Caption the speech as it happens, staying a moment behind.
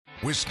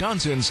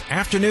Wisconsin's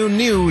afternoon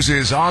news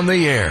is on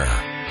the air.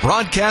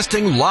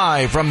 Broadcasting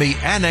live from the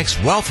Annex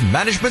Wealth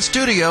Management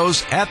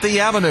Studios at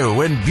the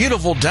Avenue in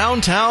beautiful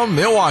downtown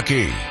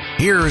Milwaukee.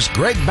 Here's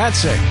Greg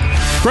Matzik.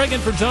 Greg in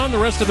for John the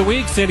rest of the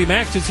week. Sandy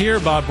Max is here.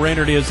 Bob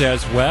Brainurd is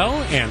as well.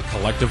 And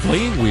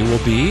collectively, we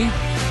will be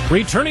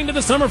returning to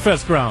the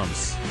Summerfest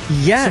grounds.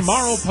 Yes.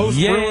 Tomorrow,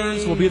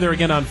 Post-Brewers will be there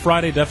again on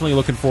Friday. Definitely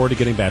looking forward to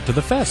getting back to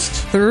the fest.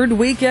 Third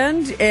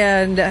weekend,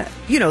 and,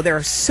 there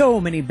are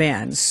so many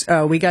bands.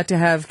 We got to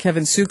have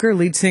Kevin Suker,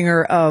 lead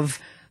singer of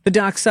the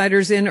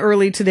Docksiders, in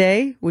early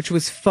today, which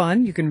was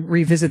fun. You can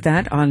revisit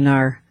that on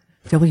our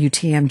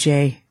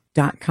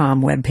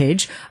WTMJ.com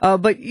webpage.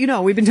 But,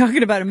 we've been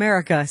talking about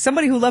America.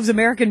 Somebody who loves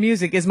American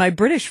music is my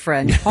British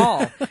friend,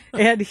 Paul.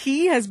 And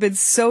he has been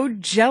so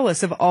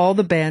jealous of all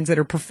the bands that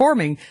are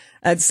performing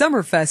at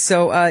Summerfest.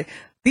 So,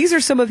 these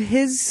are some of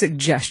his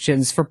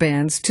suggestions for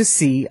bands to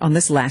see on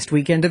this last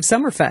weekend of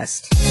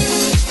Summerfest.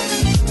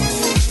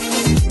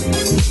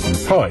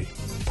 Hi,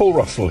 Paul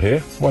Russell here,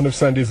 one of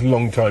Sandy's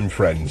longtime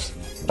friends.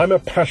 I'm a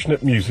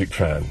passionate music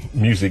fan,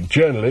 music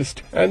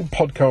journalist, and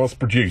podcast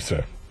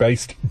producer,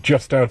 based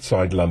just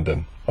outside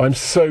London. I'm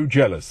so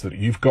jealous that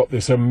you've got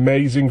this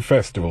amazing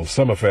festival,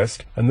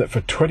 Summerfest, and that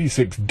for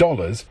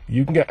 $26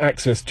 you can get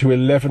access to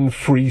 11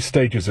 free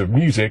stages of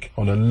music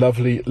on a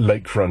lovely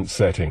lakefront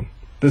setting.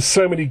 There's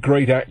so many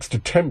great acts to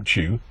tempt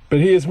you,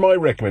 but here's my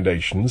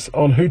recommendations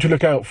on who to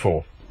look out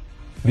for.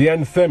 The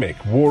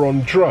anthemic War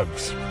on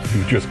Drugs,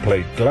 who just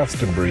played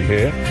Glastonbury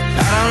here.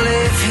 I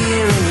live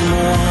here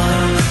anymore.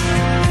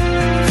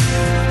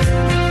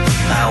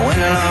 I went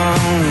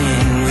along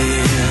in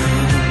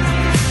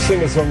with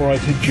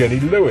Singer-songwriter Jenny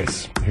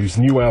Lewis, whose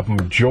new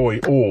album Joy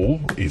All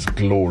is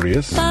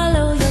glorious.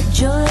 Follow your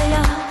joy,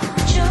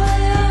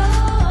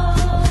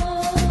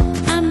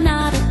 I'm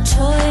not a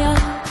toy,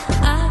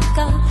 I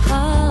got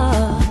heart.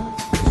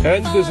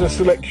 And there's a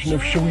selection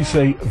of, shall we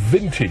say,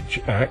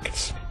 vintage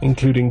acts,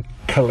 including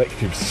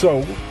Collective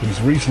Soul, whose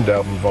recent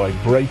album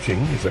Vibrating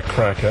is a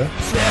cracker.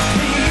 Step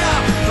me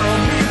up, throw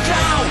me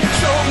down,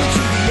 show me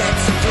to the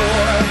exit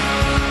door.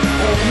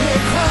 Hold me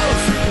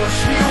close, push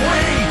me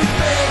away,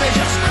 baby,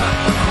 just cut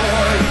the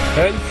cord.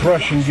 And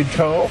thrashing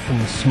guitar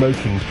from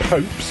Smoking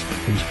Popes,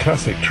 whose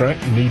classic track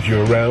Need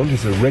You Around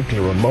is a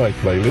regular on my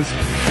playlist.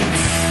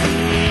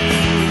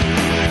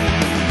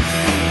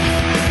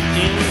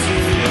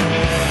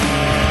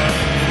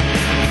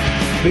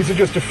 These are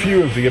just a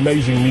few of the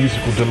amazing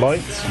musical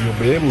delights you'll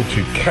be able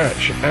to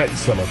catch at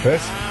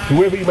Summerfest.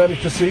 Whoever you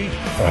manage to see,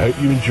 I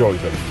hope you enjoy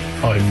them.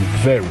 I'm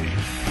very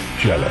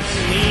jealous.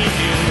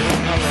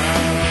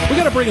 We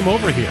got to bring him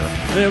over here.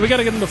 We got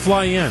to get him to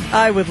fly in.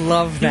 I would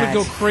love that. He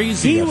would go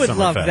crazy. He at would Summerfest.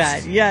 love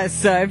that.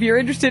 Yes. If you're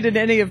interested in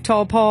any of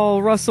Tall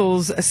Paul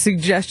Russell's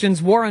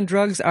suggestions, War on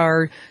Drugs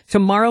are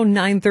tomorrow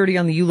 9:30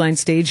 on the Uline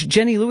stage.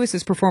 Jenny Lewis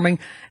is performing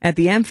at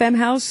the AmFam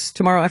House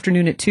tomorrow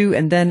afternoon at 2,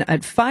 and then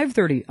at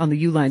 5:30 on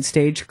the Uline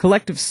stage.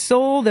 Collective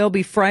Soul, they'll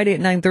be Friday at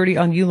 9:30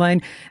 on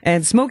Uline,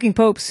 and Smoking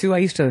Popes, who I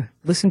used to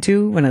listen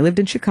to when I lived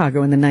in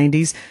Chicago in the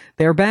 90s,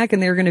 they're back,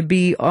 and they're going to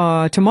be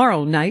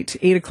tomorrow night,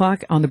 8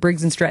 o'clock on the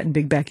Briggs & Stratton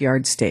Big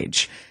Backyard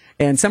stage.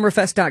 And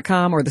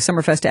Summerfest.com or the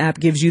Summerfest app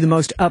gives you the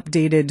most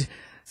updated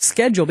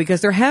schedule, because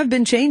there have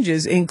been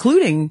changes,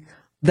 including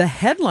the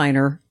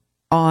headliner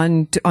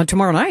on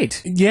tomorrow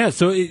night. Yeah,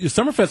 so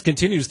Summerfest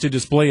continues to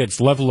display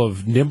its level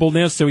of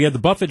nimbleness. So we had the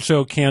Buffett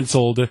Show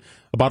canceled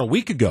about a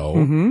week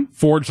ago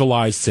for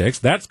July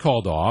 6th. That's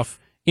called off.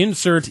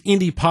 Insert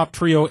indie pop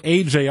trio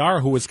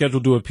AJR, who was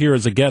scheduled to appear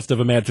as a guest of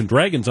Imagine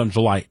Dragons on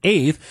July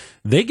 8th.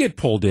 They get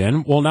pulled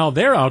in. Well, now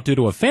they're out due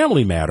to a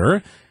family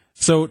matter.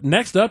 So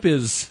next up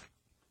is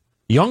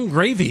Young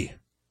Gravy.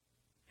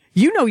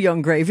 You know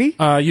Young Gravy.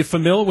 You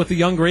familiar with the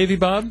Young Gravy,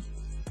 Bob?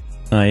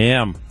 I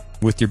am.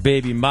 With your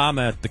baby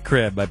mama at the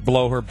crib, I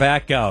blow her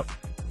back out.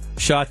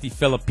 Shotty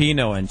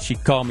Filipino, and she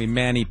call me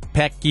Manny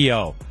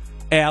Pacquiao.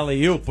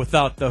 Alley-oop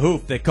without the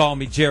hoop, they call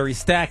me Jerry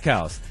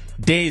Stackhouse.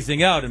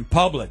 Dazing out in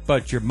public,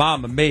 but your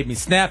mama made me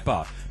snap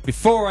out.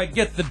 Before I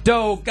get the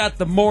dough, got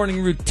the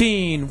morning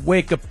routine.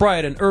 Wake up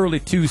bright and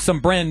early to some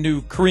brand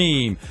new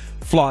cream.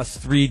 Floss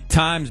 3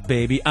 times,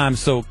 baby, I'm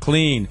so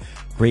clean.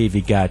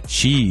 Gravy got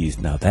cheese,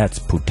 now that's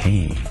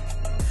poutine.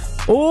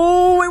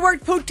 Oh, we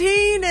worked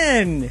poutine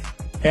in.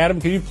 Adam,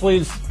 can you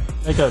please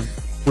make a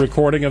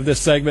recording of this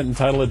segment and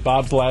title it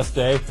Bob's Last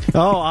Day?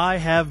 Oh, I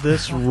have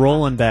this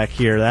rolling back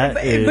here.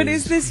 But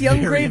is this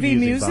Young Gravy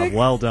music? Bob.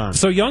 Well done.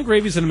 So Young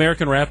Gravy's an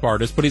American rap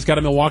artist, but he's got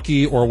a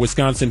Milwaukee or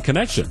Wisconsin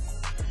connection.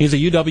 He's a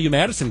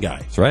UW-Madison guy.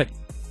 That's right.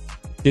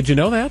 Did you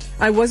know that?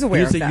 I was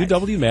aware of that. He's a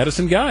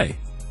UW-Madison guy.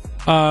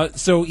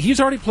 So he's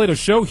already played a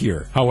show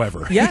here,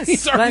 however. Yes,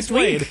 he's already last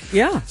played. week.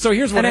 Yeah. So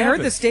here's what happened. And I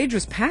happened. heard the stage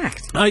was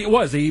packed. It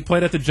was. He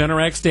played at the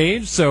Generac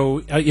stage,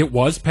 so it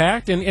was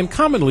packed. And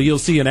commonly you'll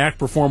see an act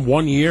perform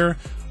 1 year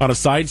on a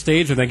side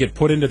stage and then get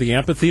put into the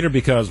amphitheater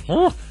because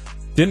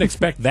didn't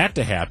expect that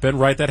to happen,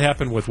 right? That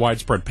happened with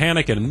Widespread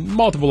Panic and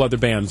multiple other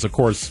bands, of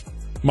course,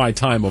 my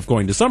time of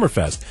going to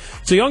Summerfest.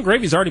 So Young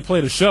Gravy's already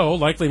played a show,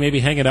 likely maybe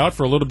hanging out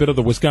for a little bit of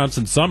the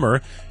Wisconsin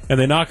summer, and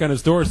they knock on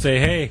his door and say,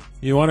 hey,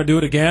 you want to do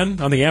it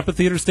again on the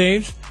amphitheater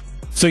stage?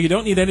 So you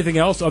don't need anything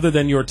else other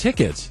than your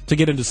ticket to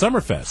get into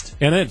Summerfest.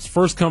 And then it's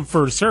first come,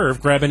 first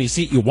serve. Grab any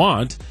seat you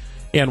want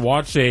and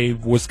watch a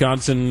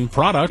Wisconsin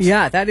product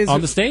that is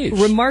on the stage.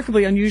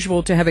 Remarkably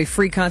unusual to have a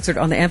free concert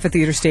on the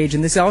amphitheater stage,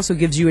 and this also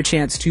gives you a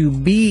chance to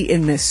be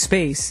in this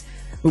space.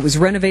 It was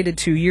renovated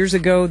 2 years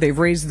ago. They've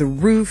raised the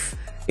roof.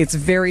 It's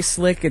very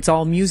slick. It's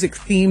all music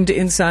themed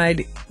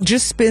inside.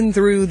 Just spin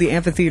through the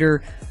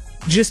amphitheater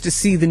just to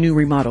see the new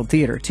remodeled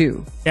theater,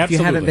 too. Absolutely. If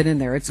you haven't been in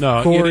there, it's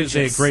It gorgeous.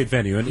 is a great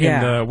venue.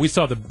 And we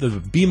saw the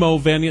BMO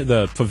venue,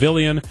 the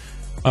pavilion,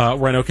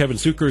 where I know Kevin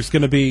Suker is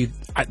going to be.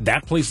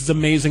 That place is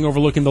amazing,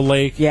 overlooking the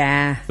lake.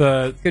 Yeah.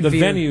 The Good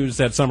view.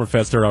 venues at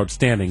Summerfest are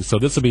outstanding. So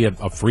this will be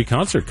a free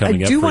concert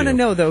coming I up. do want to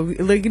know, though,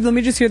 let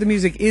me just hear the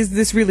music. Is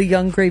this really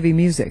Young Gravy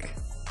music?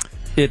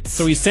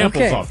 So he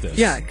samples off this.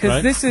 Yeah,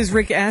 because this is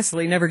Rick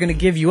Astley, Never Gonna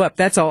Give You Up.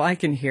 That's all I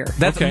can hear.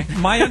 That's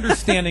my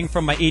understanding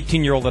from my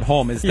 18-year-old at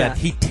home is that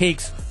he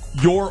takes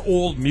your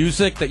old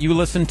music that you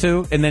listen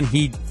to, and then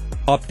he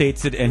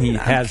updates it, and he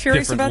has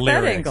curious different about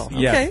lyrics. that angle.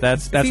 Yes, Okay.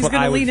 that's If he's what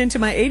going I to was. lead into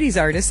my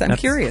 80s artists. I'm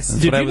curious.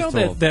 That's Did what I you know was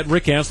told. that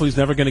Rick Astley's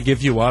Never Gonna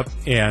Give You Up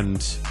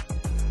and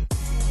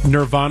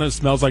Nirvana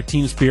Smells Like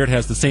Teen Spirit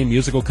has the same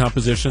musical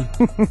composition?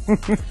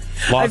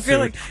 I feel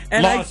like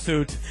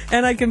Lawsuit.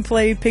 And I can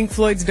play Pink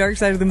Floyd's Dark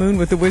Side of the Moon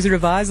with the Wizard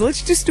of Oz.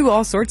 Let's just do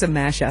all sorts of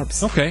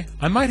mashups. Okay.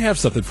 I might have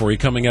something for you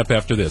coming up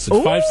after this. It's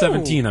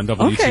 5:17 on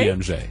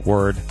WTMJ.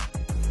 Word.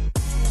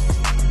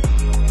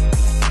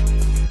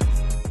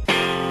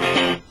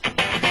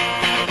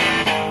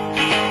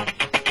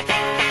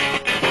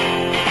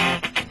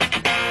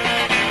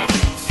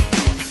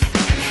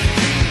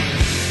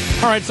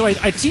 All right, so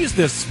I teased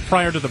this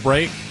prior to the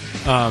break,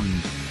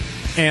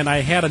 and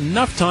I had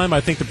enough time, I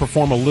think, to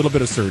perform a little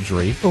bit of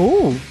surgery.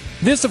 Ooh.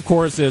 This, of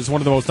course, is one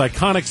of the most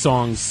iconic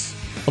songs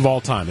of all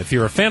time. If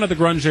you're a fan of the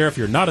grunge era, if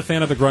you're not a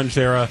fan of the grunge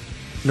era,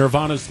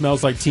 Nirvana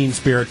Smells Like Teen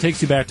Spirit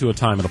takes you back to a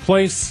time and a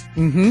place,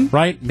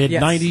 right?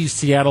 Mid-'90s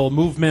Seattle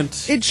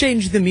movement. It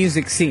changed the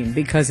music scene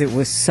because it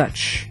was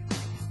such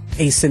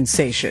a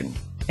sensation.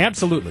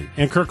 Absolutely.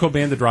 And Kurt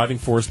Cobain, the driving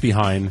force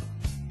behind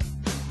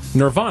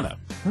Nirvana.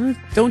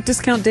 Don't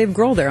discount Dave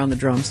Grohl there on the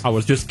drums. I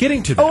was just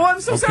getting to that. Oh, I'm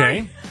so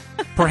sorry.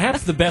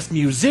 Perhaps the best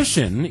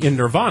musician in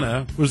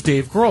Nirvana was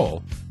Dave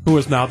Grohl, who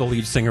is now the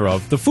lead singer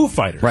of the Foo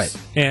Fighters. Right.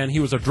 And he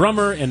was a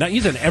drummer, and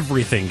he's an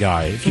everything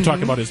guy. If you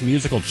talk about his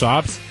musical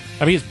chops,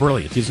 I mean, he's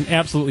brilliant. He's an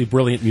absolutely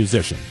brilliant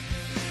musician.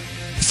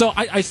 So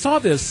I saw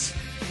this.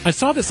 I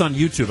saw this on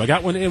YouTube. I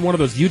got in one of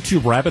those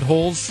YouTube rabbit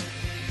holes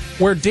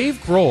where Dave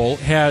Grohl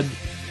had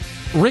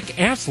Rick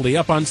Astley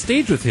up on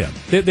stage with him.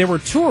 They were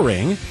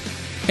touring,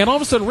 and all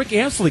of a sudden Rick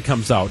Astley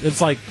comes out. It's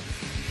like,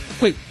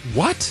 wait,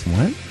 what?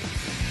 What?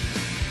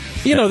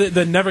 You know,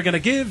 the Never Gonna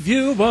Give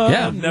You Up,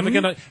 Yeah. Never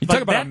Gonna... You like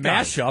talk about a that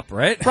guy. mashup,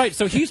 right? Right,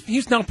 so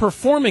he's now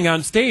performing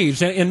on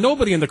stage, and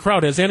nobody in the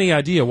crowd has any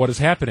idea what is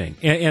happening.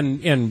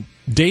 And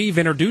Dave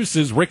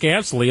introduces Rick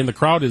Astley, and the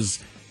crowd is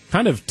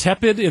kind of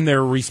tepid in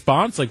their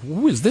response, like,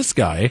 who is this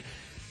guy?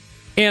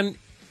 And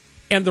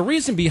the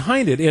reason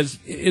behind it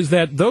is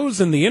that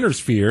those in the inner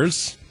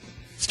spheres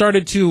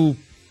started to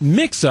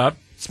mix up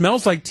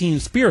Smells Like Teen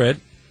Spirit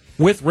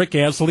with Rick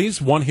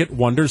Astley's one-hit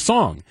wonder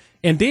song.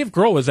 And Dave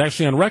Grohl is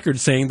actually on record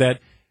saying that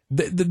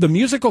the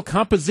musical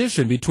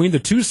composition between the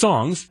two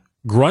songs,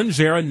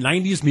 grunge-era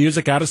 90s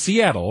music out of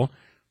Seattle,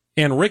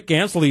 and Rick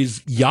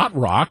Astley's yacht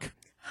rock,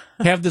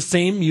 have the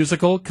same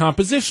musical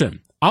composition.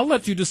 I'll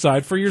let you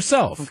decide for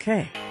yourself.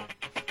 Okay.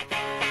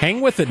 Hang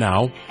with it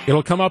now.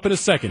 It'll come up in a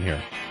second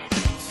here.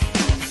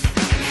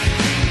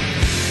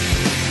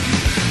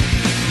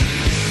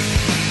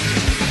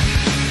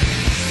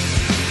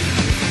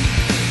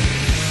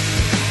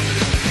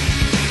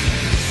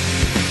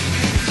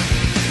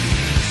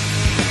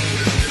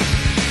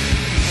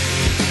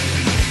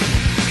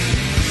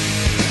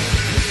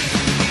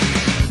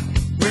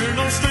 We're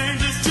no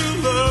strangers to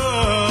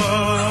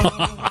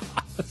love.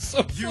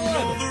 So You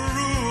know the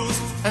rules,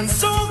 and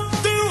so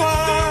do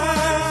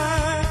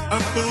I. A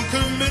full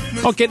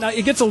commitment. Okay, now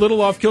it gets a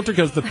little off kilter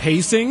because the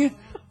pacing,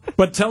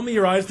 but tell me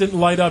your eyes didn't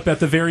light up at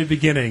the very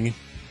beginning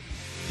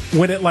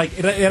when it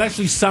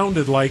actually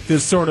sounded like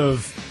this sort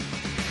of.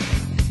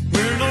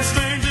 We're no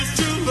strangers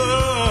to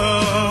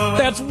love.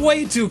 That's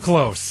way too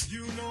close.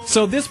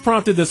 So this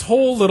prompted this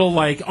whole little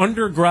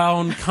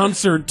underground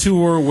concert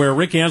tour where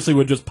Rick Astley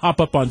would just pop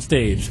up on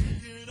stage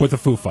with the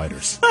Foo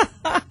Fighters.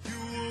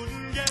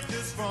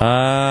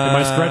 Am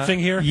I stretching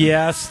here?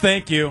 Yes,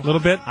 thank you. A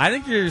little bit? I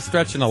think you're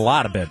stretching a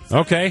lot of it.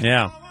 Okay.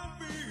 Yeah.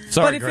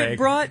 Sorry, But if Greg. it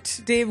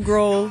brought Dave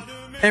Grohl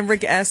and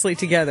Rick Astley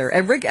together,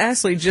 and Rick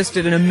Astley just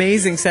did an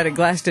amazing set at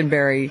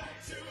Glastonbury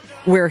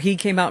where he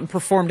came out and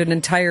performed an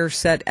entire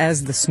set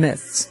as the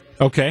Smiths.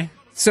 Okay.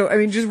 So, I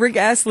mean, just Rick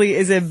Astley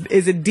is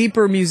a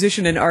deeper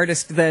musician and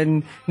artist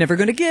than Never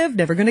Gonna Give,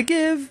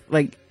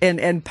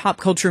 and pop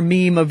culture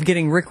meme of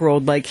getting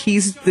rickrolled. Like,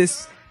 he's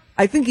this,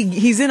 I think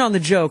he's in on the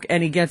joke,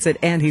 and he gets it,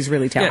 and he's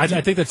really talented.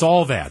 I think that's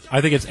all that.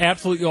 I think it's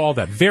absolutely all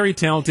that. Very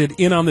talented,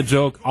 in on the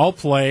joke. I'll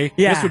play.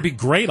 Yeah. This would be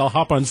great. I'll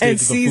hop on stage and with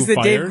the sees Foo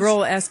that Dave Fighters.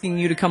 Grohl asking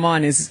you to come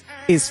on is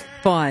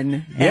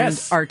fun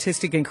Yes. and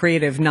artistic and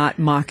creative, not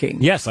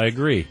mocking. Yes, I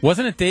agree.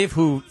 Wasn't it Dave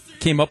who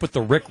came up with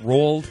the Rick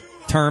rolled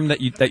term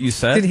that you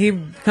said? Did he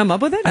come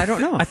up with it? I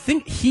don't know. I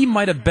think he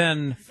might have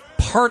been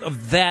part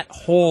of that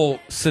whole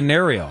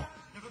scenario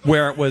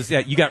where it was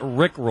you got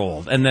Rick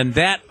rolled, and then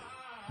that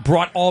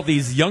brought all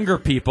these younger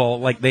people,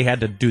 like they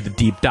had to do the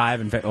deep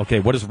dive and okay,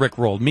 what does Rick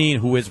rolled mean?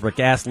 Who is Rick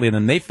Astley? And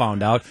then they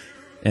found out,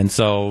 and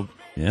so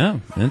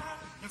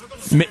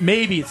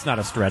maybe it's not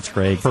a stretch,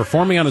 Craig.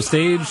 Performing on a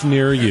stage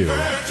near you.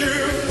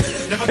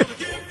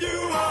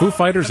 Foo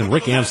Fighters and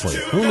Rick Astley.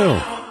 Who knew?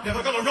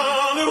 Never gonna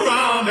run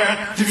around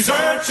and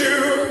desert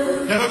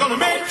you. Never gonna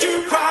make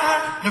you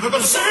cry. Never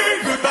gonna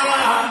say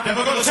goodbye.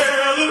 Never gonna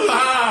tell a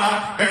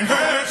lie and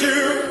hurt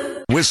you.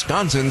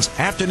 Wisconsin's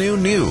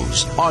afternoon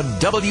news on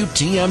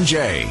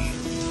WTMJ.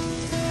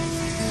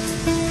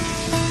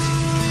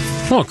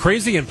 Well,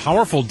 crazy and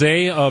powerful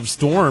day of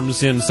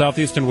storms in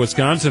southeastern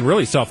Wisconsin,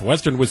 really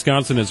southwestern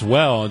Wisconsin as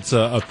well. It's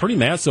a pretty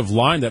massive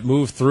line that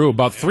moved through.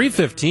 About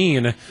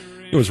 3:15,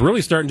 it was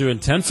really starting to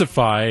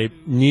intensify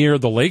near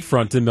the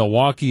lakefront in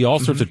Milwaukee. All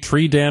sorts of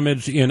tree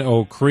damage in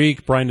Oak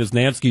Creek. Brian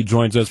Niznansky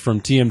joins us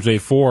from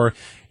TMJ4.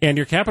 And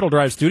your Capitol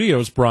Drive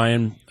studios,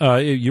 Brian,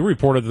 you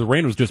reported that the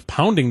rain was just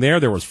pounding there.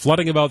 There was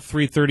flooding about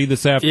 3:30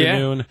 this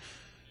afternoon.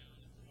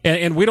 Yeah.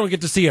 And we don't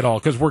get to see it all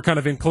because we're kind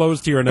of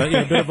enclosed here in a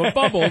bit of a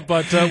bubble.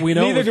 But we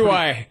know Neither do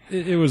I.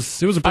 It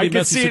was a pretty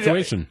messy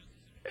situation.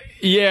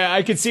 Yeah,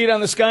 I could see it on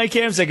the sky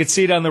cams. I could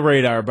see it on the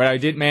radar, but I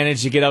did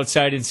manage to get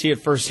outside and see it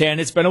firsthand.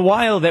 It's been a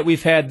while that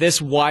we've had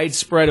this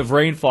widespread of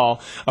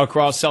rainfall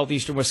across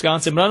southeastern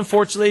Wisconsin, but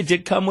unfortunately it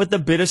did come with a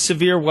bit of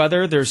severe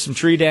weather. There's some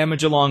tree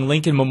damage along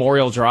Lincoln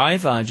Memorial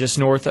Drive, just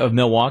north of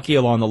Milwaukee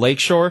along the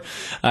lakeshore,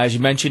 as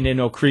you mentioned in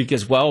Oak Creek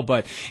as well.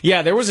 But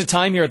yeah, there was a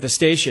time here at the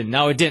station.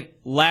 Now it didn't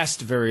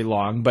last very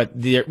long, but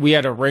we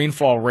had a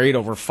rainfall rate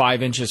over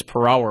 5 inches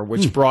per hour,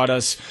 which brought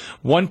us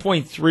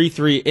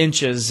 1.33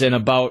 inches in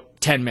about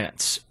 10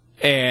 minutes.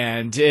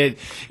 And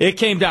it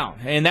came down.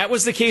 And that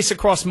was the case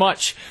across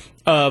much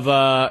of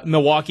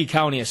Milwaukee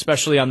County,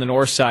 especially on the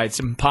north side.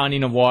 Some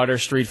ponding of water,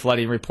 street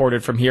flooding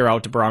reported from here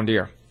out to Brown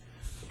Deer.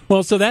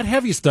 Well, so that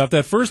heavy stuff,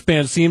 that first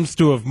band seems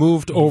to have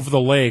moved over the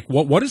lake.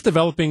 What is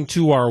developing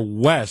to our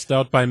west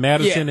out by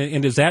Madison,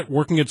 and is that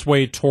working its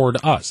way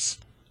toward us?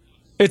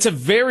 It's a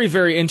very,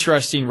 very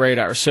interesting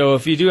radar. So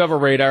if you do have a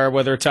radar,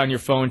 whether it's on your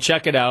phone,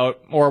 check it out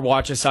or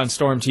watch us on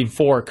Storm Team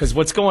 4. Because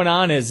what's going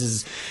on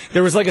is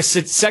there was like a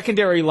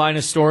secondary line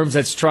of storms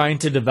that's trying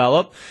to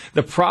develop.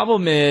 The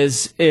problem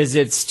is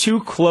it's too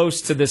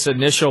close to this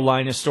initial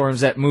line of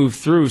storms that move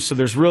through. So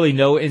there's really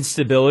no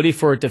instability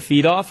for it to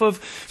feed off of.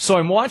 So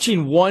I'm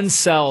watching one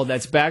cell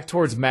that's back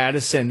towards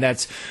Madison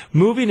that's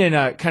moving in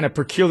a kind of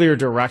peculiar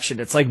direction.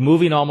 It's like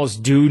moving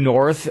almost due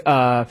north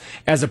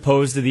as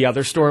opposed to the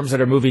other storms that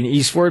are moving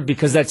eastward,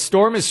 because that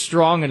storm is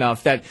strong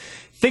enough that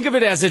think of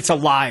it as it's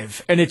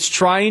alive and it's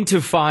trying to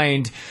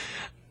find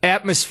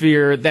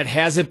atmosphere that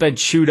hasn't been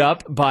chewed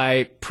up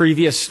by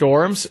previous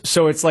storms.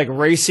 So it's like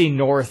racing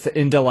north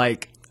into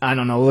like, I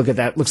don't know, look at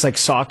that. Looks like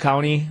Saw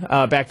County,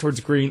 back towards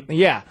Green.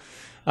 Yeah.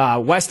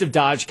 West of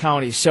Dodge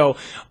County. So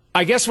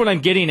I guess what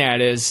I'm getting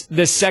at is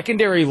this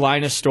secondary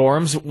line of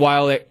storms,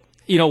 while it,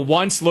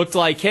 once looked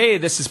like, hey,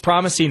 this is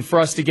promising for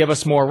us to give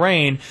us more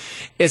rain,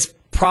 is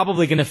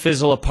probably going to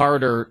fizzle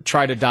apart or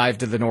try to dive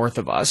to the north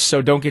of us.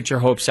 So don't get your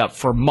hopes up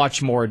for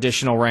much more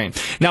additional rain.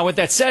 Now, with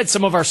that said,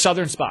 some of our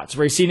southern spots,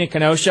 Racine and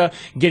Kenosha,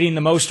 getting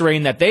the most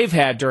rain that they've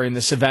had during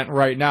this event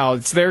right now.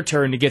 It's their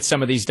turn to get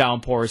some of these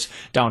downpours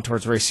down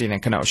towards Racine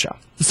and Kenosha.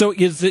 So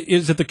is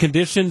it the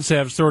conditions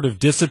have sort of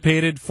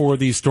dissipated for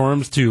these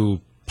storms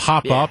to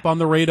pop up on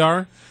the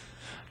radar?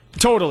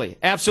 Totally.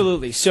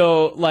 Absolutely.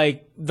 So,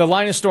 like, the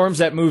line of storms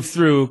that move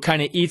through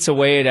kind of eats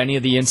away at any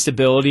of the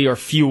instability or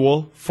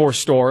fuel for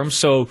storms.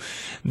 So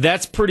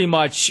that's pretty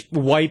much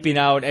wiping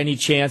out any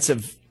chance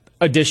of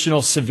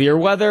additional severe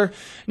weather.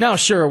 Now,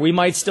 sure, we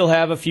might still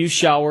have a few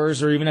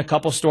showers or even a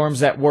couple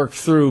storms that work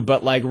through,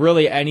 but like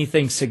really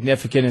anything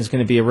significant is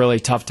going to be a really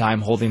tough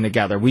time holding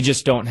together. We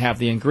just don't have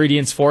the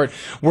ingredients for it.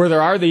 Where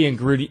there are the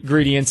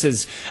ingredients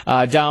is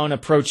down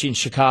approaching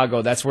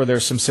Chicago. That's where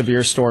there's some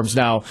severe storms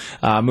now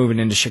moving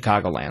into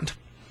Chicagoland.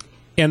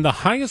 And the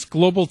highest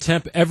global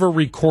temp ever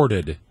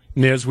recorded,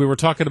 Niz, we were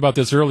talking about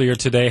this earlier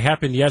today,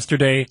 happened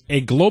yesterday,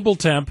 a global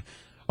temp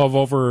of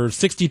over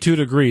 62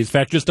 degrees, in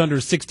fact, just under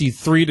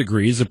 63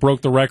 degrees. It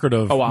broke the record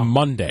of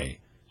Monday.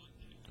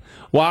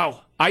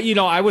 Wow.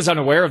 I was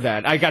unaware of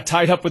that. I got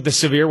tied up with the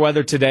severe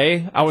weather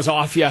today. I was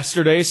off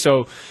yesterday,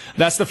 so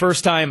that's the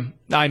first time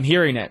I'm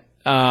hearing it.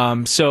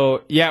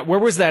 So yeah, where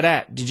was that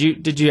at?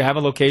 Did you have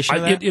a location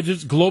of that? It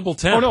is global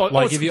temp. Oh no,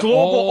 like it's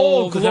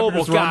global.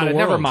 Global. Got it.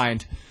 Never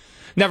mind.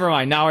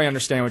 Now I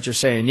understand what you're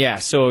saying. Yeah,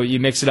 so you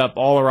mix it up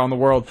all around the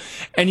world.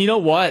 And you know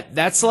what?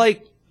 That's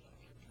like,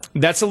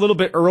 That's a little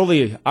bit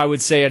early, I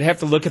would say. I'd have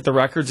to look at the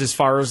records as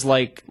far as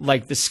like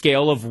the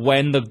scale of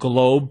when the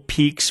globe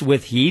peaks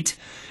with heat.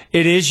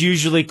 It is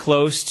usually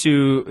close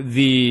to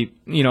the,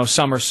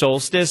 summer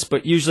solstice,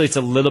 but usually it's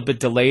a little bit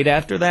delayed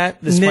after that.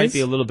 This might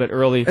be a little bit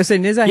early. I say,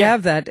 Niz, I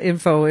have that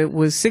info. It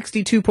was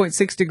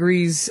 62.6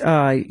 degrees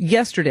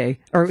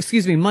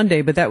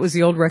Monday, but that was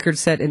the old record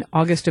set in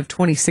August of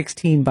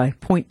 2016 by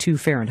 0.2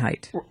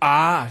 Fahrenheit.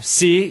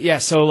 See? Yeah,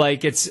 so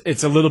like it's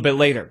a little bit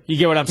later. You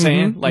get what I'm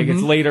saying?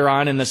 It's later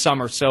on in the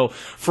summer. So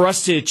for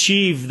us to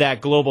achieve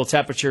that global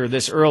temperature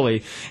this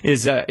early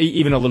is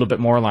even a little bit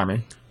more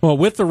alarming. Well,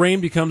 with the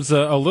rain becomes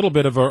a little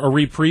bit of a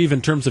reprieve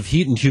in terms of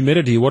heat and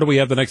humidity. What do we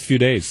have the next few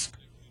days?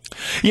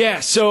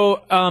 Yeah,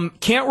 so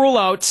can't rule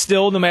out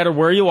still, no matter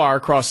where you are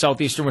across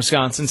southeastern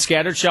Wisconsin,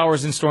 scattered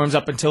showers and storms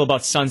up until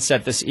about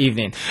sunset this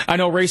evening. I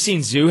know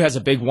Racine Zoo has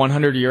a big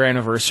 100-year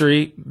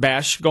anniversary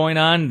bash going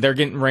on. They're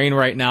getting rain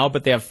right now,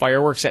 but they have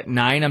fireworks at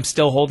 9. I'm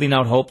still holding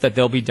out hope that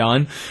they'll be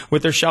done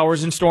with their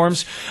showers and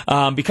storms.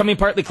 Becoming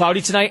partly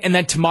cloudy tonight, and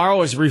then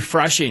tomorrow is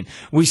refreshing.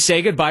 We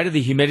say goodbye to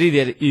the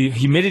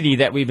humidity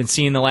that we've been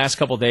seeing the last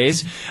couple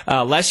days.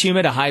 Less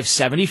humid, a high of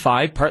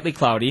 75, partly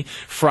cloudy.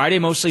 Friday,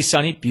 mostly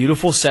sunny,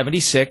 beautiful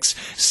 76.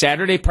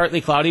 Saturday, partly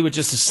cloudy with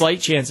just a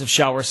slight chance of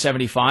showers,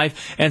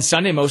 75. And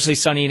Sunday, mostly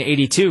sunny and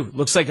 82.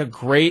 Looks like a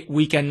great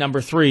weekend number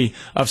 3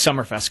 of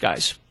Summerfest,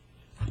 guys.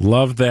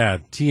 Love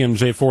that.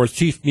 TMJ4's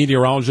chief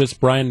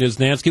meteorologist, Brian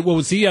Niznansky. Will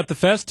we see you at the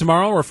fest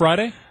tomorrow or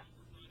Friday?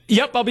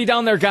 Yep, I'll be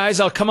down there,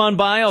 guys. I'll come on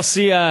by. I'll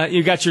see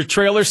you got your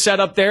trailer set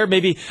up there.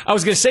 Maybe, I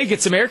was going to say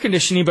get some air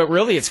conditioning, but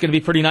really it's going to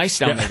be pretty nice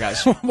down there,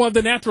 guys. Well,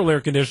 the natural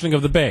air conditioning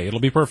of the bay. It'll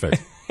be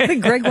perfect. I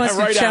think Greg wants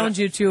Right to challenge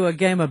you to a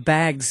game of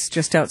bags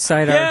just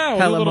outside our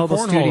Pella Mobile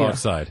studio.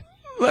 Outside.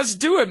 Let's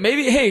do it.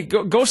 Maybe, hey,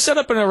 go set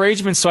up an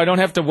arrangement so I don't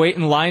have to wait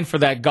in line for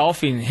that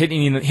golfing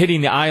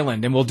hitting the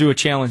island, and we'll do a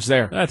challenge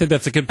there. I think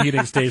that's a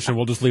competing station.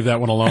 We'll just leave that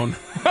one alone.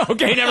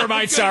 Okay, never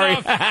mind. Sorry.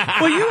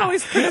 Well, you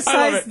always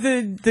criticize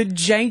the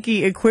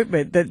janky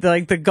equipment that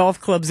like the golf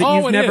clubs that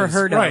you've never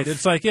heard of. Right.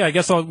 It's like, yeah, I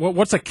guess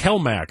what's a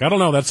Kelmac? I don't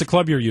know. That's the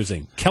club you're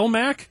using.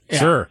 Kelmac? Yeah.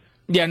 Sure.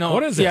 Yeah, no.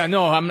 What is it? Yeah,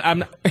 no,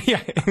 I'm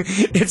yeah.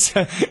 It's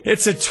a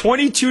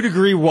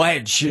 22-degree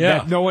wedge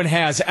that no one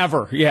has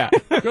ever. Yeah.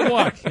 Good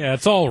luck. Yeah,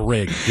 it's all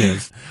rigged.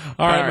 Yes.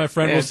 All right, my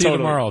friend. We'll see you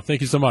tomorrow. Thank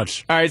you so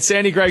much. All right,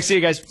 Sandy, Greg, see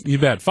you guys. You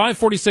bet.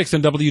 5:46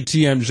 on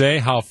WTMJ.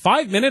 How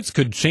 5 minutes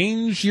could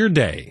change your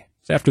day.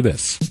 It's after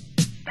this.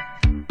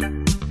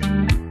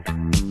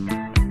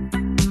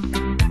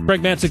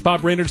 Greg Matzek,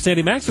 Bob Brainurd,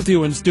 Sandy Max with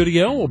you in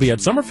studio. We'll be at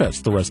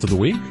Summerfest the rest of the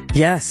week.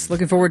 Yes,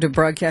 looking forward to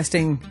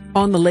broadcasting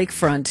on the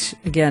lakefront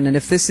again. And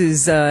if this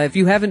is, if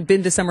you haven't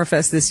been to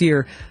Summerfest this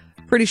year,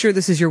 pretty sure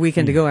this is your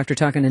weekend to go after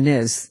talking to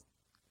Niz.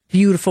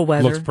 Beautiful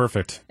weather. Looks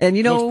perfect. And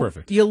you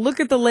you look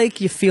at the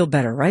lake, you feel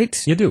better,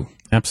 right? You do.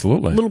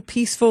 Absolutely. A little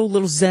peaceful, a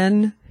little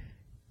zen.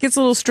 Gets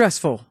a little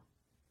stressful.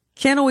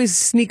 Can't always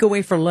sneak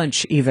away for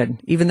lunch even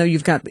though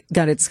you've got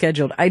it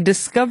scheduled. I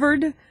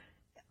discovered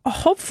a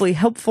hopefully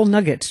helpful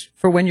nugget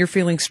for when you're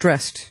feeling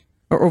stressed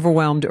or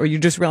overwhelmed, or you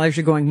just realize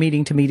you're going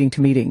meeting to meeting to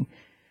meeting.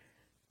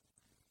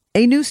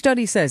 A new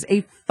study says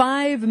a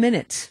 5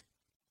 minutes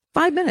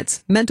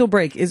mental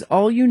break is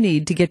all you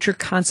need to get your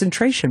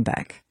concentration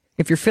back.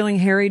 If you're feeling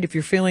harried, if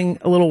you're feeling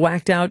a little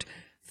whacked out,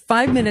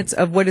 5 minutes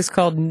of what is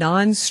called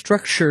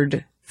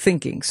non-structured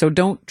thinking. So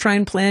don't try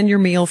and plan your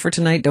meal for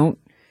tonight. Don't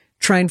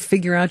try and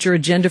figure out your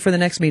agenda for the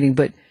next meeting,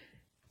 but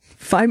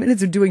 5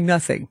 minutes of doing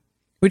nothing,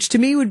 which to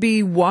me would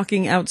be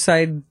walking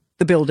outside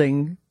the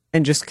building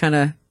and just kind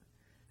of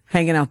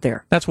hanging out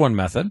there. That's one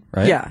method,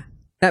 right? Yeah,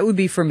 that would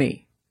be for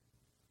me.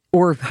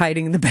 Or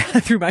hiding in the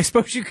bathroom, I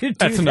suppose you could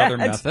do That's another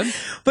method.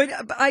 But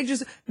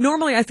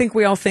normally I think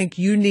we all think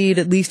you need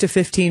at least a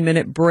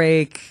 15-minute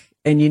break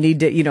and you need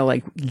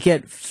to,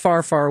 get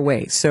far, far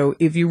away. So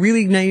if you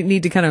really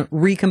need to kind of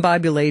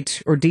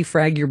recombobulate or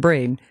defrag your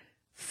brain,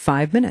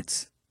 5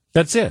 minutes.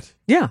 That's it.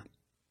 Yeah.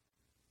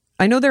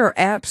 I know there are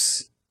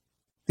apps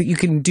that you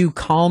can do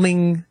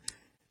calming,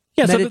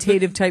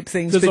 meditative type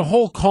things. There's a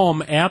whole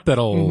calm app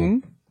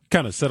that'll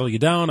kind of settle you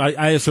down.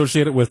 I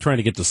associate it with trying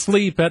to get to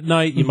sleep at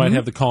night. You might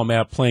have the calm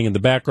app playing in the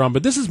background,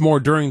 but this is more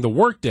during the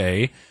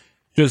workday,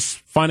 just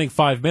finding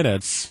 5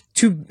 minutes.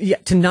 To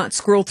not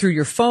scroll through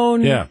your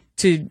phone. Yeah.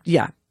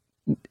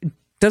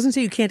 Doesn't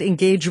say you can't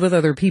engage with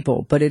other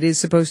people, but it is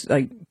supposed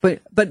to,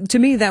 but to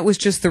me, that was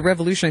just the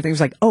revolutionary thing. It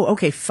was like, oh,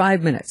 okay,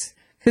 5 minutes.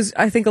 Because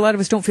I think a lot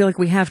of us don't feel like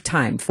we have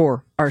time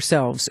for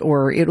ourselves,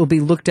 or it'll be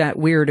looked at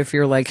weird if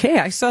you're like, hey,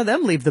 I saw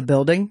them leave the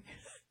building.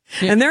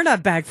 Yeah. And they're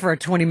not back for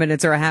 20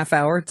 minutes or a half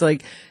hour. It's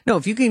like, no,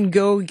 if you can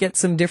go get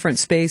some different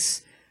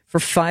space for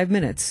 5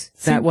 minutes,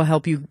 that will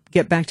help you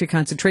get back to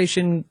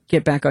concentration,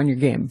 get back on your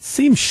game.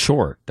 Seems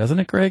short, doesn't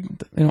it,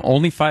 Greg?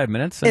 Only 5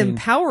 minutes?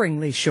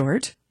 Empoweringly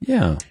short.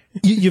 Yeah.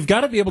 You've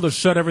got to be able to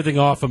shut everything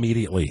off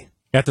immediately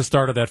at the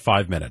start of that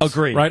 5 minutes.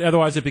 Agreed. Right?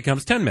 Otherwise, it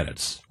becomes 10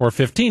 minutes or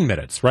 15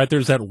 minutes, right?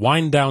 There's that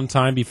wind down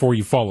time before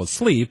you fall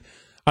asleep.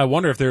 I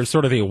wonder if there's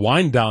sort of a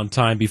wind down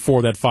time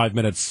before that 5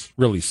 minutes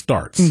really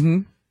starts.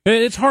 Mm-hmm.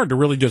 It's hard to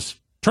really just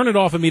turn it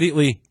off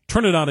immediately,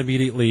 turn it on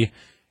immediately,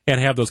 and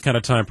have those kind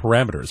of time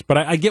parameters. But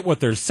I get what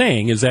they're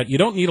saying is that you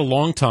don't need a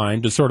long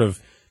time to sort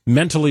of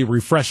mentally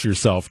refresh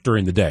yourself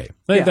during the day.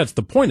 I think that's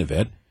the point of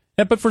it.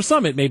 But for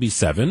some, it may be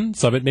 7,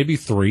 some it may be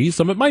 3,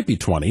 some it might be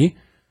 20.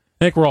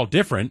 I think we're all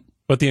different.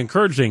 But the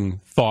encouraging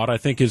thought, I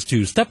think, is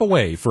to step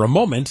away for a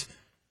moment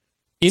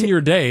in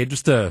your day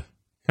just to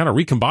kind of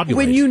recombobulate.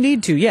 When you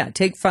need to,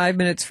 take 5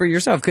 minutes for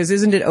yourself. Because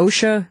isn't it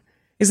OSHA?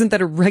 Isn't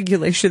that a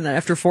regulation that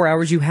after 4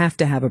 hours you have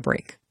to have a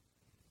break?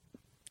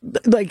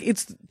 Like,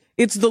 it's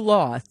the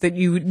law that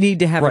you need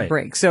to have a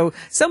break. So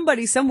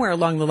somebody somewhere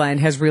along the line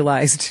has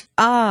realized,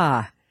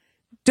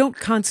 don't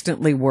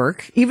constantly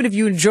work. Even if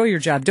you enjoy your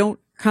job, don't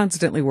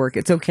constantly work.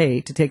 It's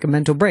okay to take a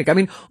mental break. I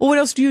mean, what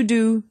else do you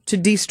do to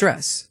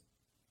de-stress?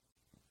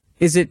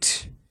 Is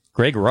it...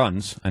 Greg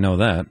runs. I know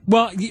that.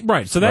 Well,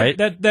 right. So that's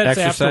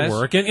Exercise? after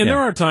work. And there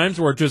are times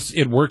where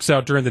it works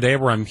out during the day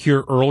where I'm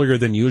here earlier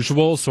than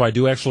usual. So I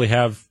do actually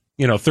have,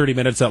 30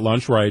 minutes at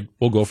lunch where I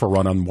will go for a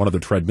run on one of the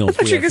treadmills. I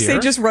thought you were going to say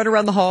just run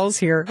around the halls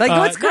here. Like,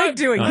 what's Greg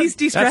doing? He's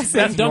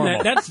de-stressing.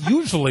 That's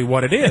usually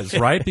what it is,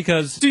 right?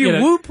 Because do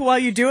you whoop while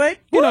you do it?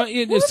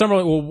 It's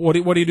summer. Well, what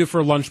do you do for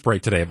a lunch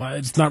break today?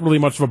 It's not really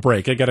much of a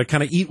break. I got to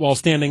kind of eat while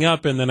standing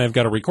up, and then I've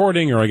got a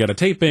recording, or I got a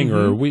taping,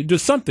 or we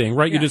just something,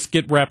 right? Yeah. You just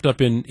get wrapped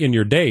up in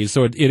your day,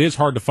 so it is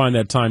hard to find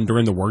that time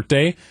during the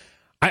workday.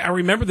 I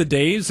remember the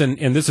days, and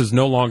this is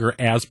no longer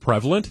as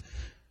prevalent.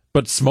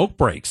 But smoke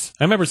breaks.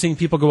 I remember seeing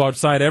people go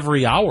outside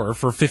every hour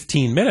for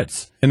 15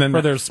 minutes and then for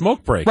their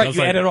smoke break. Right,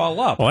 you add it all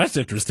up. Well, that's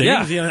interesting.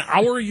 Yeah. An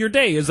hour of your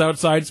day is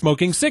outside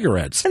smoking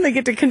cigarettes. And they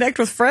get to connect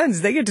with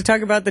friends. They get to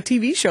talk about the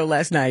TV show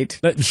last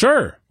night.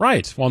 Sure,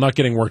 right, while not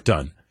getting work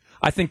done.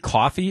 I think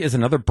coffee is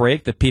another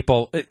break that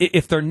people,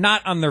 if they're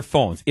not on their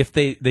phones, if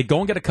they go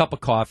and get a cup of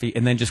coffee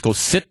and then just go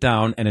sit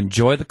down and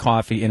enjoy the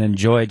coffee and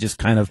enjoy just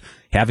kind of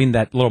having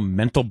that little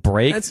mental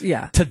break,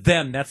 to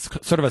them, that's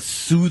sort of a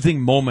soothing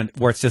moment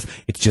where it's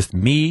just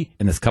me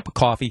and this cup of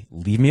coffee.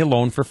 Leave me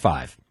alone for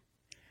 5.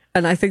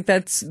 And I think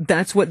that's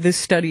what this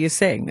study is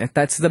saying.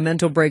 That's the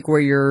mental break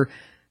where you're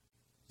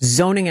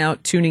zoning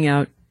out, tuning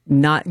out,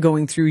 not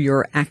going through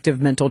your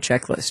active mental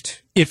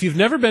checklist. If you've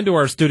never been to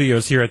our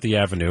studios here at the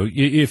Avenue,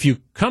 if you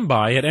come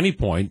by at any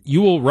point,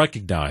 you will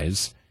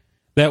recognize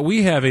that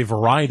we have a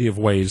variety of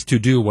ways to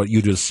do what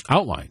you just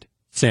outlined,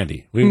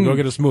 Sandy. We can go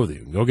get a smoothie.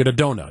 We can go get a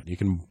donut. You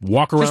can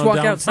walk around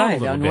downtown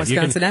outside on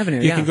Wisconsin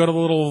Avenue. You can go to the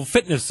little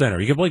fitness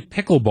center. You can play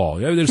pickleball.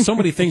 There's so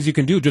many things you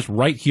can do just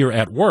right here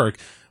at work.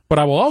 But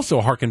I will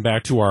also harken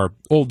back to our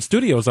old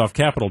studios off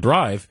Capitol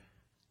Drive.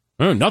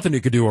 Nothing you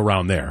could do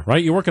around there,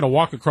 right? You weren't going to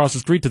walk across the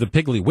street to the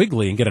Piggly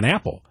Wiggly and get an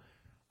apple.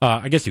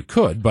 I guess you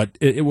could, but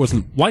it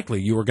wasn't likely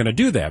you were going to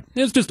do that.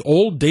 It's just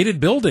old, dated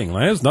building.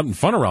 There's nothing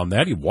fun around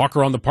that. You walk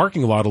around the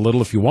parking lot a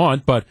little if you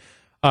want, but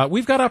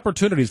we've got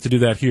opportunities to do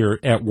that here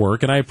at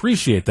work, and I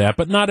appreciate that,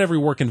 but not every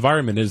work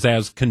environment is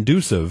as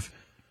conducive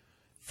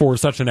for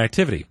such an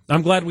activity.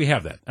 I'm glad we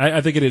have that.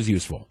 I think it is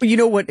useful. You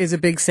know what is a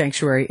big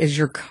sanctuary is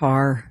your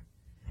car.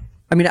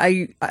 I mean,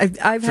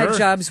 I've had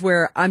jobs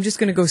where I'm just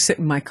going to go sit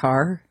in my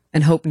car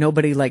and hope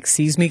nobody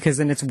sees me because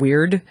then it's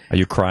weird. Are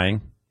you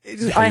crying?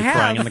 I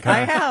have.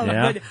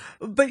 Yeah.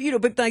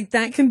 But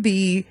that can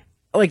be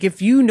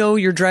if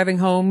you're driving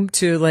home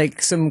to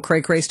some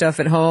cray stuff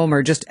at home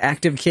or just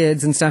active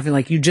kids and stuff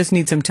and you just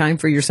need some time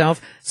for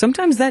yourself.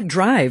 Sometimes that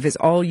drive is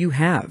all you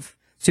have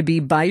to be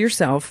by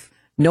yourself.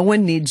 No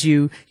one needs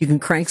you. You can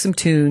crank some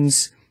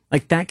tunes.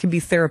 That can be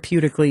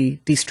therapeutically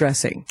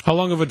de-stressing. How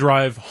long of a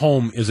drive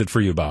home is it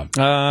for you, Bob?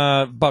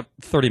 About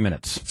 30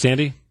 minutes.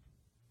 Sandy?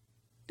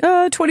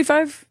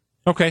 25.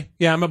 Okay.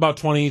 Yeah, I'm about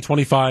 20,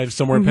 25,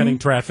 somewhere pending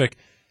traffic.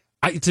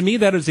 To me,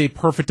 that is a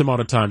perfect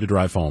amount of time to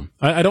drive home.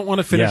 I don't want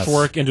to finish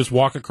work and just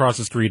walk across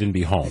the street and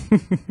be home.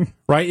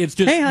 Right? It's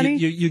just, hey, honey.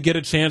 You get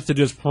a chance to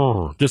just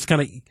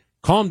kind of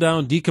calm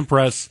down,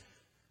 decompress,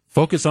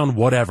 focus on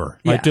whatever.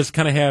 Just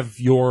kind of have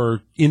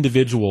your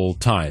individual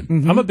time.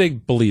 I'm a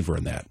big believer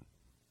in that.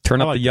 Turn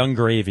up the young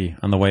gravy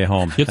on the way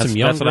home. Get some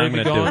young gravy. That's what I'm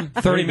going to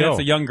do. 30 minutes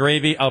of young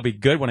gravy. I'll be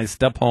good when I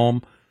step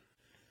home.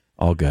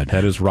 All good.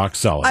 That is rock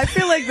solid. I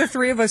feel like the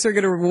three of us are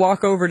going to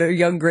walk over to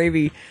Young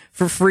Gravy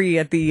for free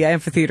at the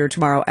amphitheater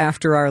tomorrow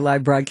after our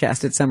live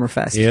broadcast at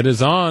Summerfest. It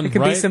is on. It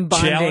could be some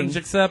bonding. Challenge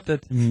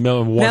accepted.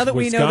 Now that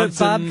we know that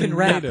Bob can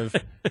rap.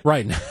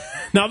 Right.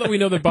 Now that we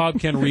know that Bob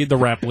can read the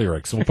rap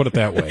lyrics, we'll put it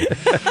that way.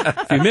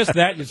 If you missed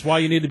that, it's why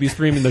you need to be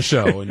streaming the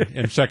show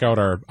and check out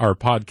our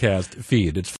podcast feed. It's